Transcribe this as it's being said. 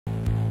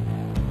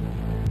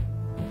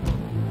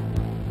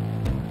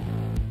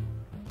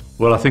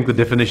Well, I think the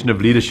definition of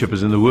leadership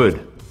is in the word.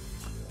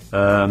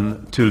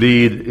 To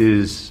lead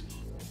is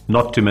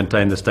not to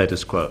maintain the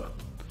status quo.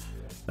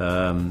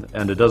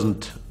 And it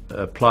doesn't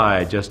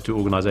apply just to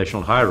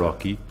organizational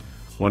hierarchy.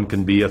 One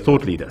can be a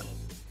thought leader.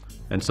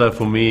 And so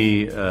for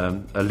me,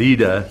 a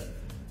leader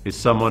is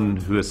someone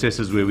who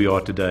assesses where we are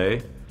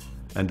today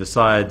and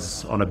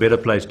decides on a better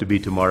place to be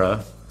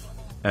tomorrow,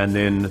 and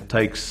then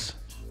takes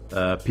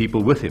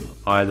people with him,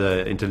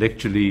 either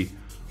intellectually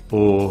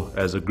or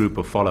as a group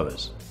of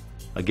followers.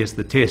 I guess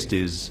the test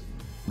is,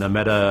 no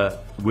matter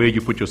where you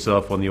put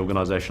yourself on the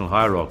organizational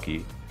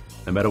hierarchy,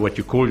 no matter what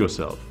you call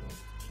yourself,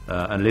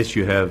 unless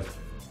you have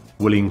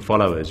willing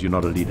followers, you're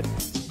not a leader.